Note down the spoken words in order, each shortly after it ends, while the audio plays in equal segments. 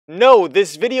No,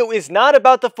 this video is not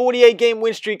about the 48 game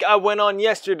win streak I went on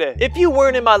yesterday. If you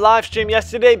weren't in my live stream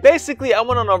yesterday, basically I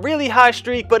went on a really high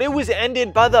streak, but it was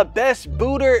ended by the best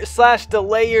booter slash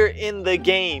delayer in the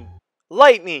game.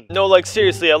 Lightning. No, like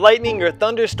seriously, a lightning or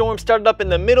thunderstorm started up in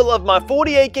the middle of my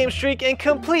 48 game streak and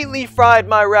completely fried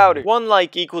my router. 1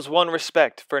 like equals 1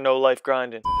 respect for no life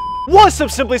grinding. What's up,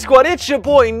 Simply Squad? It's your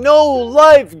boy, No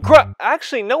Life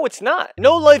Actually, no, it's not.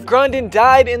 No Life Grinding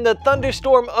died in the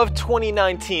thunderstorm of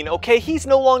 2019, okay? He's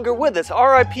no longer with us.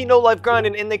 RIP No Life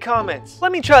Grinding in the comments.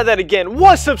 Let me try that again.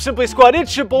 What's up, Simply Squad?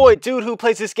 It's your boy, dude who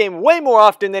plays this game way more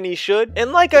often than he should.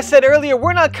 And like I said earlier,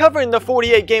 we're not covering the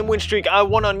 48 game win streak I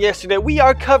won on yesterday. We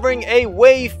are covering a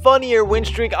way funnier win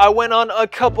streak I went on a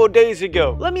couple days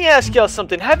ago. Let me ask y'all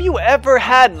something. Have you ever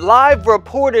had live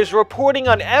reporters reporting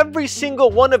on every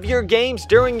single one of your games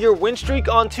during your win streak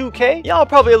on 2K? Y'all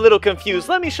probably a little confused.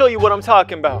 Let me show you what I'm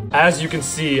talking about. As you can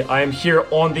see, I am here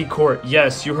on the court.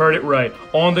 Yes, you heard it right.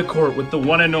 On the court with the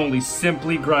one and only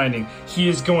Simply Grinding. He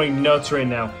is going nuts right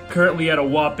now. Currently at a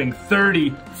whopping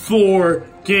 34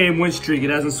 game win streak. It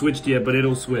hasn't switched yet, but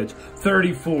it'll switch.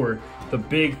 34. The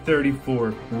big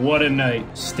 34. What a night.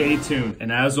 Stay tuned.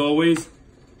 And as always,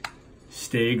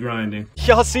 stay grinding.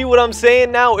 Y'all see what I'm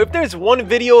saying now? If there's one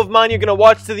video of mine you're gonna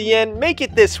watch to the end, make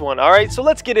it this one, alright? So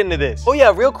let's get into this. Oh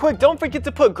yeah, real quick, don't forget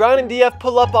to put grindingdf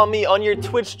pull up on me on your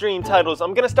Twitch stream titles.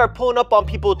 I'm gonna start pulling up on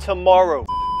people tomorrow.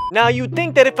 Now, you'd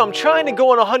think that if I'm trying to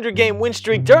go on a 100 game win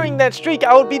streak, during that streak,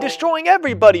 I would be destroying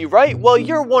everybody, right? Well,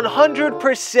 you're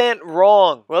 100%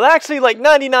 wrong. Well, actually, like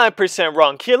 99%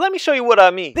 wrong. Here, let me show you what I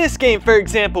mean. This game, for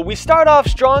example, we start off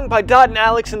strong by dotting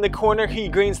Alex in the corner. He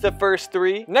greens the first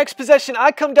 3. Next possession,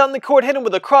 I come down the court, hit him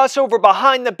with a crossover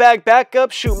behind the back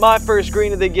backup, shoot my first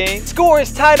green of the game. Score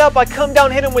is tied up. I come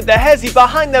down, hit him with the hezzy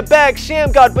behind the back,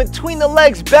 sham god between the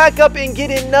legs, back up and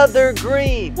get another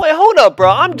green. Wait, hold up, bro.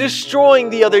 I'm destroying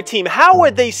the other team. How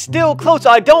are they still close?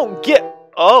 I don't get.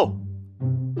 Oh,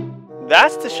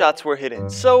 that's the shots we're hitting.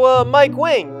 So Mike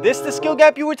Wang, this the skill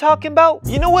gap you were talking about?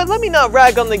 You know what, let me not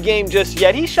rag on the game just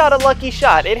yet. He shot a lucky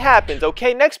shot. It happens,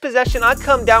 okay? Next possession, I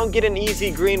come down, get an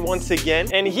easy green once again,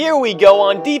 and here we go.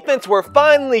 On defense, we're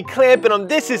finally clamping them.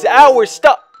 This is our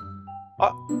stuff.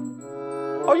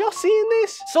 Are y'all seeing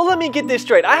this? So let me get this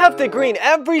straight. I have to green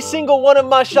every single one of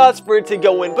my shots for it to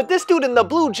go in, but this dude in the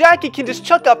blue jacket can just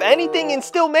chuck up anything and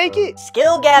still make it?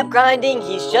 Skill gap grinding,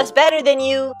 he's just better than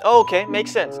you. Okay,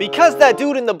 makes sense. Because that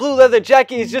dude in the blue leather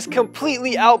jacket is just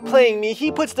completely outplaying me,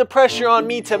 he puts the pressure on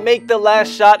me to make the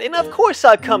last shot, and of course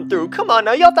I come through. Come on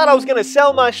now, y'all thought I was gonna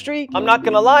sell my streak? I'm not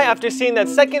gonna lie, after seeing that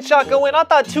second shot go in, I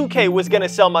thought 2K was gonna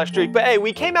sell my streak, but hey,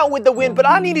 we came out with the win, but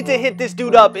I needed to hit this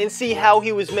dude up and see how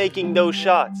he was making those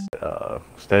shots.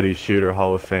 Steady shooter,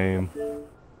 Hall of Fame,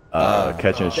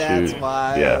 catch and shoot. That's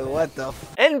why. Yeah. What the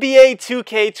NBA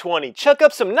 2K20. Chuck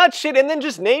up some nut shit and then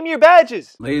just name your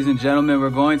badges. Ladies and gentlemen, we're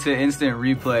going to instant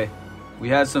replay. We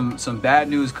had some bad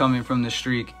news coming from the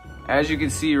streak. As you can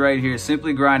see right here,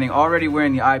 Simply Grinding, already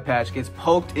wearing the eye patch, gets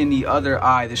poked in the other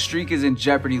eye. The streak is in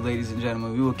jeopardy, ladies and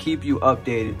gentlemen. We will keep you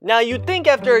updated. Now, you'd think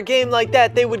after a game like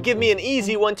that, they would give me an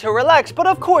easy one to relax, but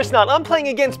of course not. I'm playing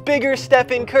against bigger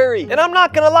Stephen Curry. And I'm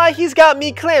not gonna lie, he's got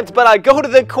me clamped, but I go to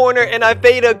the corner and I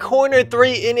fade a corner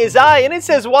 3 in his eye, and it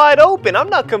says wide open. I'm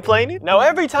not complaining. Now,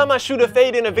 every time I shoot a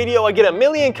fade in a video, I get a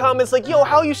million comments like, yo,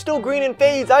 how you still greening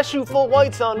fades? I shoot full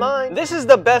whites on mine. This is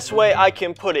the best way I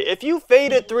can put it. If you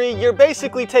fade a 3, you're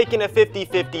basically taking a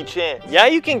 50-50 chance. Yeah,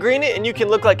 you can green it and you can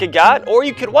look like a god, or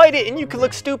you could white it and you can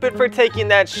look stupid for taking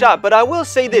that shot. But I will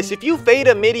say this, if you fade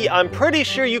a midi, I'm pretty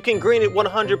sure you can green it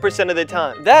 100% of the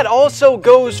time. That also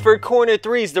goes for corner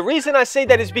 3s. The reason I say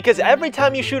that is because every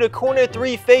time you shoot a corner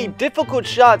 3 fade, difficult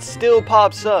shots still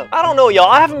pops up. I don't know,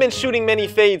 y'all. I haven't been shooting many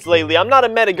fades lately. I'm not a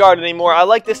meta guard anymore. I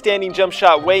like the standing jump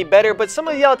shot way better, but some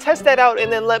of y'all test that out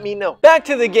and then let me know. Back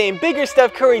to the game. Bigger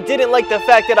Steph Curry didn't like the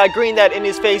fact that I greened that in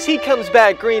his face. He comes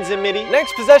back, greens and midi.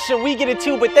 Next possession, we get it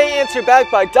too, but they answer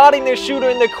back by dotting their shooter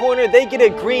in the corner. They get a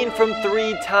green from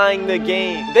 3, tying the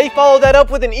game. They follow that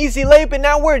up with an easy layup, and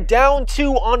now we're down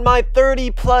 2 on my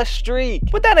 30+ streak.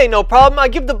 But that ain't no problem. I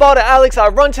give the ball to Alex. I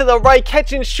run to the right,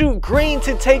 catch and shoot green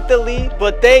to take the lead,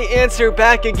 but they answer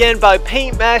back again by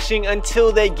paint mashing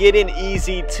until they get an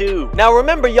easy 2. Now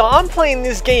remember, y'all, I'm playing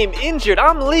this game injured.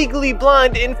 I'm legally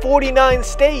blind in 49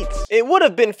 states. It would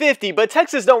have been 50, but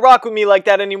Texas don't rock with me like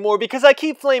that anymore because I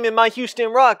keep flaming my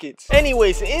Houston Rockets.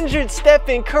 Anyways, injured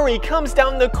Stephen Curry comes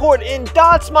down the court and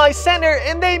dots my center,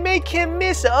 and they make him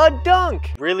miss a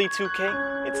dunk. Really,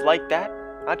 2K? It's like that?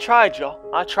 I tried, y'all.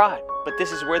 I tried. But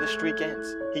this is where the streak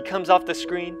ends. He comes off the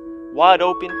screen, wide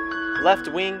open,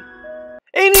 left wing,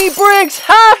 And he bricks!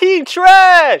 Ha! He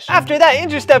trash! After that,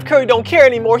 injured Steph Curry don't care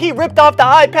anymore. He ripped off the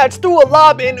eye patch, threw a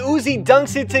lob, and Uzi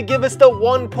dunks it to give us the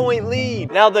 1-point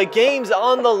lead. Now the game's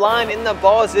on the line and the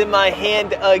ball's in my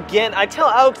hand again. I tell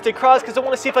Alex to cross because I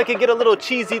want to see if I can get a little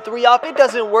cheesy 3 off. It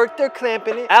doesn't work. They're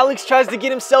clamping it. Alex tries to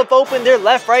get himself open. They're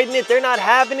left righting it. They're not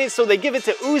having it, so they give it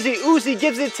to Uzi. Uzi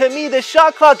gives it to me. The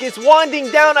shot clock is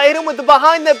winding down. I hit him with the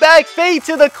behind the back fade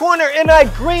to the corner, and I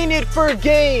green it for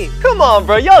game. Come on,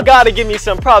 bro. Y'all gotta give me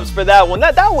some props for that one.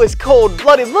 That was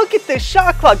cold-blooded. Look at this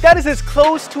shot clock. That is as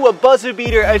close to a buzzer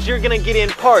beater as you're gonna get in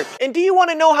park. And do you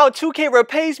want to know how 2K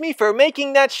repays me for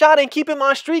making that shot and keeping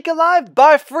my streak alive?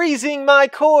 By freezing my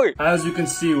court. As you can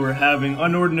see, we're having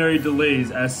unordinary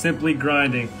delays as Simply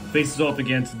Grinding faces off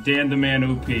against Dan the Man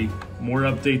OP. More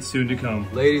updates soon to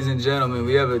come. Ladies and gentlemen,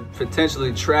 we have a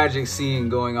potentially tragic scene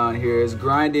going on here as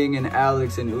Grinding and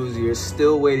Alex and Uzi are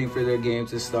still waiting for their game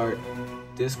to start.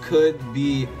 This could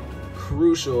be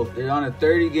crucial. They're on a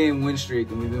 30-game win streak,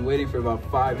 and we've been waiting for about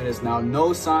 5 minutes now.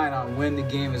 No sign on when the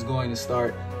game is going to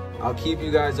start. I'll keep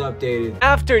you guys updated.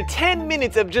 After 10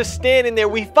 minutes of just standing there,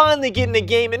 we finally get in the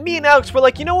game, and me and Alex were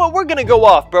like, you know what, we're gonna go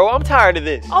off, bro. I'm tired of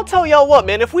this. I'll tell y'all what,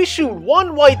 man, if we shoot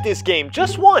 1 white this game,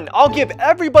 just 1, I'll give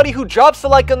everybody who drops a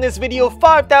like on this video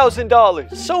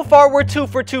 $5,000. So far, we're 2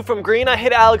 for 2 from green. I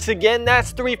hit Alex again.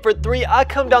 That's 3 for 3. I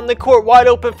come down the court wide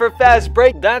open for fast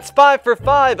break. That's 5 for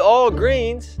 5, all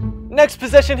greens. Next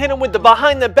possession, hit him with the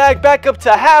behind the back up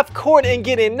to half court and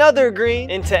get another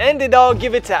green. And to end it all,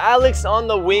 give it to Alex on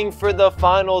the wing for the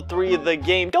final 3 of the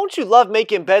game. Don't you love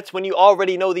making bets when you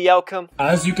already know the outcome?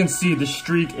 As you can see, the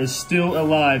streak is still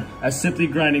alive as Simply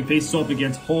Grinding faces off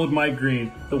against Hold My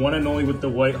Green, the one and only with the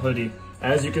white hoodie.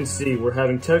 As you can see, we're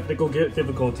having technical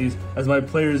difficulties as my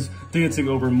players dancing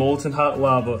over molten hot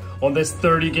lava on this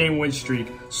 30-game win streak.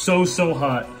 So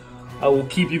hot. I will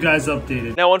keep you guys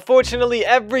updated. Now, unfortunately,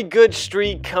 every good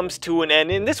streak comes to an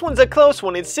end, and this one's a close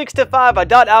one. It's 6-5. I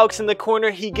dot Alex in the corner.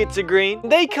 He gets a green.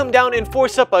 They come down and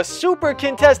force up a super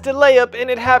contested layup, and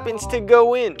it happens to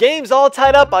go in. Game's all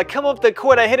tied up. I come up the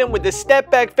court. I hit him with the step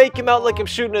back, fake him out like I'm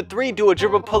shooting a 3, do a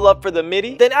dribble pull up for the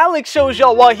midi. Then Alex shows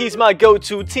y'all why he's my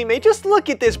go-to teammate. Just look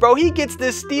at this, bro. He gets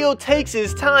the steal, takes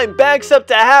his time, backs up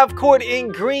to half court,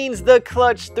 and greens the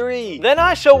clutch 3. Then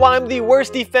I show why I'm the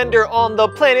worst defender on the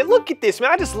planet. Look at this,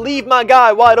 man. I just leave my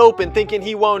guy wide open thinking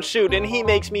he won't shoot, and he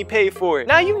makes me pay for it.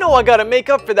 Now you know I gotta make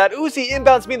up for that. Uzi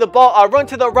inbounds me the ball. I run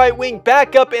to the right wing,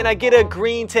 back up, and I get a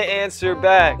green to answer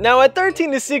back. Now at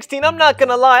 13-16, I'm not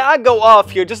gonna lie, I go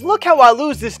off here. Just look how I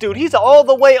lose this dude. He's all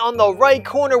the way on the right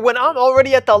corner when I'm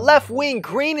already at the left wing,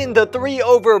 greening the 3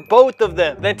 over both of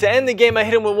them. Then to end the game, I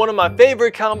hit him with one of my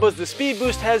favorite combos, the speed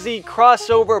boost hezzy,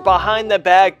 crossover, behind the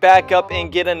back up,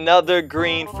 and get another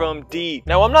green from deep.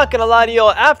 Now I'm not gonna lie to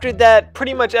y'all, after that,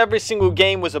 pretty much every single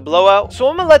game was a blowout. So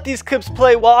I'm gonna let these clips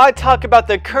play while I talk about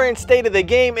the current state of the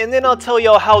game, and then I'll tell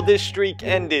y'all how this streak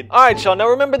ended. Alright y'all, now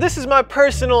remember, this is my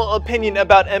personal opinion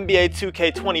about NBA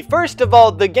 2K20. First of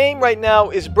all, the game right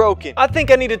now is broken. I think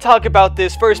I need to talk about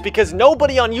this first because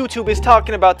nobody on YouTube is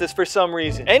talking about this for some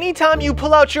reason. Anytime you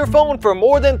pull out your phone for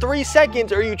more than 3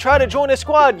 seconds or you try to join a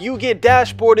squad, you get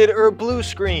dashboarded or blue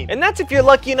screen. And that's if you're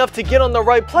lucky enough to get on the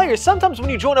right player. Sometimes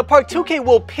when you join a park, 2K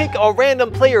will pick a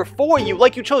random player for you,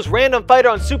 like you chose random fighter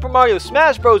on Super Mario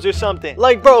Smash Bros or something.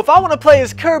 Like, bro, if I want to play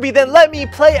as Kirby, then let me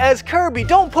play as Kirby.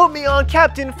 Don't put me on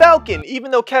Captain Falcon,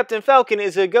 even though Captain Falcon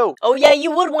is a GOAT. Oh yeah, you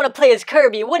would want to play as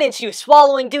Kirby, wouldn't you?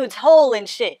 Swallowing dude's whole and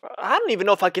shit. I don't even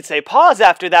know if I could say pause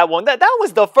after that one. That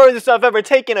was the furthest I've ever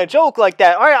taken a joke like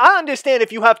that. Alright, I understand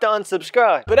if you have to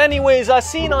unsubscribe. But anyways, I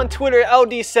seen on Twitter,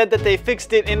 LD said that they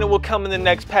fixed it and it will come in the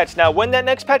next patch. Now, when that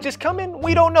next patch is coming,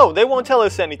 we don't know. They won't tell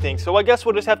us anything. So I guess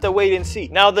we'll just have to wait and see.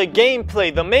 Now, the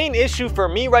gameplay. The main issue for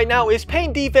me right now is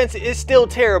paint defense is still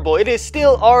terrible. It is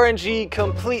still RNG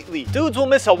completely. Dudes will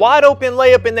miss a wide open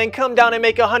layup and then come down and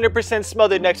make 100%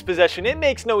 smothered next possession. It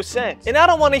makes no sense. And I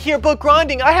don't want to hear book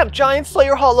grinding. I have Giant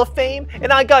Slayer Hall of Fame,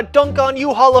 and I got Dunk on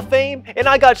You Hall of Fame, and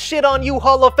I got Shit on You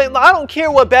Hall of Fame. I don't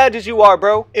care what badges you are,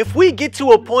 bro. If we get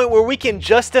to a point where we can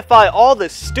justify all the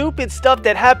stupid stuff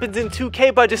that happens in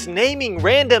 2K by just naming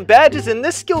random badges, and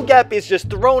this skill gap is just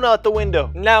thrown out the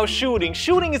window. Now, shooting.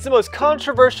 Shooting is the most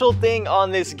controversial thing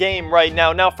on this game right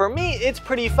now. Now, for me, it's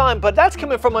pretty fine, but that's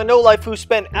coming from a no-life who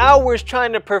spent hours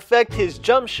trying to perfect his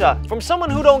jump shot. From someone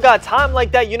who don't got time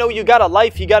like that, you know, you got a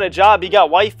life, you got a job, you got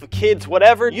wife, kids,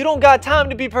 whatever. You don't got time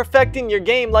to be perfecting your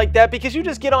game like that because you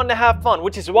just get on to have fun,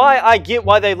 which is why I get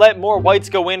why they let more whites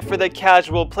go in for the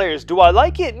casual players. Do I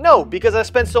like it? No, because I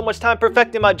spent so much time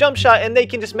perfecting my jump shot and they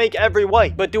can just make every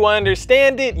white. But do I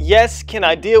understand it? Yes. Can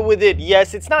I deal with it?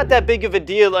 Yes. It's not that big of a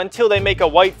deal until they make a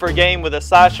white for game with a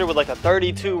slasher with like a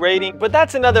 32 rating. But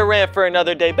that's another rant for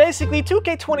another day. Basically,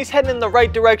 2K20's heading in the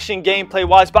right direction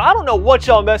gameplay-wise, but I don't know what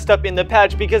y'all messed up in the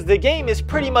patch because the game is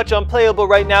pretty much unplayable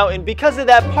right now, and because of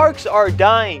that, parks are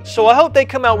dying. So I hope they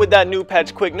come out with that new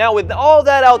patch quick. Now, with all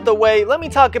that out the way, let me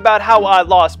talk about how I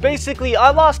lost. Basically,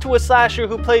 I lost to a slasher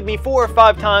who played me 4 or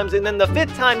 5 times, and then the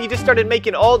 5th time, he just started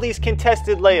making all these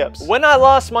contested layups. When I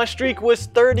lost, my streak was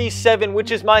 37,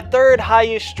 which is my 3rd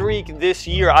highest streak this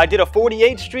year. I did a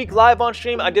 48 streak live on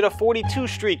stream, I did a 42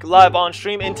 streak live on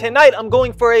stream, and tonight I'm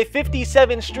going for a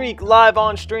 57 streak live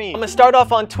on stream. I'm gonna start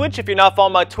off on Twitch. If you're not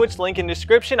following my Twitch, link in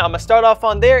description. I'm gonna start off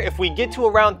on there. If we get to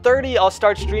around 30, I'll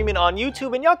start streaming on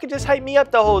YouTube, and y'all can just hype me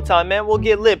up the whole time, man. We'll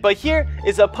get lit. But here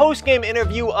is a post-game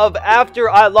interview of after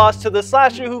I lost to the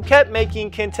slasher who kept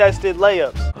making contested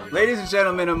layups. Ladies and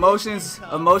gentlemen, emotions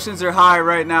are high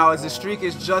right now as the streak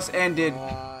is just ended.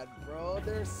 Bro,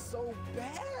 they're so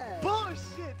bad.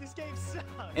 Bullshit, this game sucks.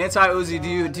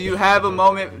 Anti-Uzi, do you have a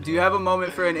moment? Do you have a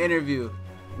moment for an interview?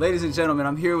 Ladies and gentlemen,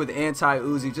 I'm here with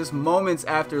Anti-Uzi just moments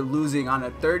after losing on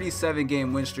a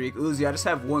 37-game win streak. Uzi, I just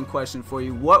have one question for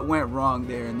you. What went wrong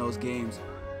there in those games?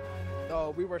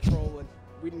 Oh, we were trolling.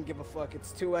 We didn't give a fuck.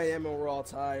 It's 2 a.m. and we're all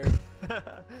tired.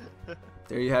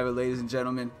 There you have it, ladies and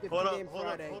gentlemen. 50 game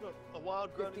Friday. A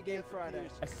wild 50 game Friday.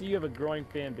 I see you have a growing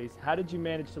fan base. How did you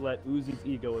manage to let Uzi's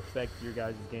ego affect your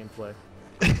guys' gameplay?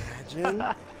 Imagine.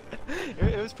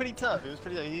 It was pretty tough. It was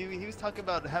pretty. He was talking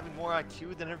about having more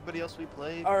IQ than everybody else we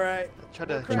played. All right. Try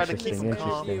to keep him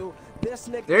calm.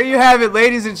 There you have it,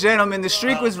 ladies and gentlemen. The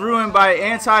streak was ruined by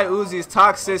Anti-Uzi's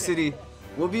toxicity.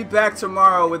 We'll be back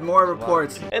tomorrow with more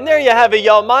reports. And there you have it,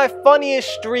 y'all. My funniest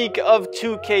streak of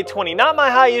 2K20. Not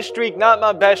my highest streak, not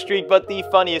my best streak, but the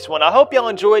funniest one. I hope y'all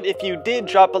enjoyed. If you did,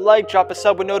 drop a like, drop a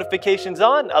sub with notifications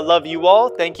on. I love you all.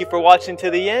 Thank you for watching to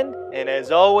the end. And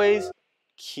as always,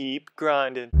 keep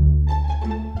grinding.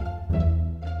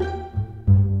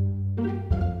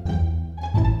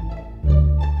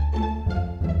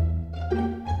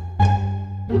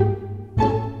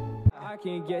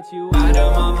 Can't get you out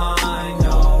of my mind,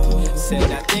 no.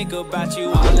 Said I think about you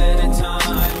all of the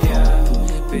time,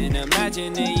 yeah. Been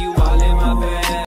imagining you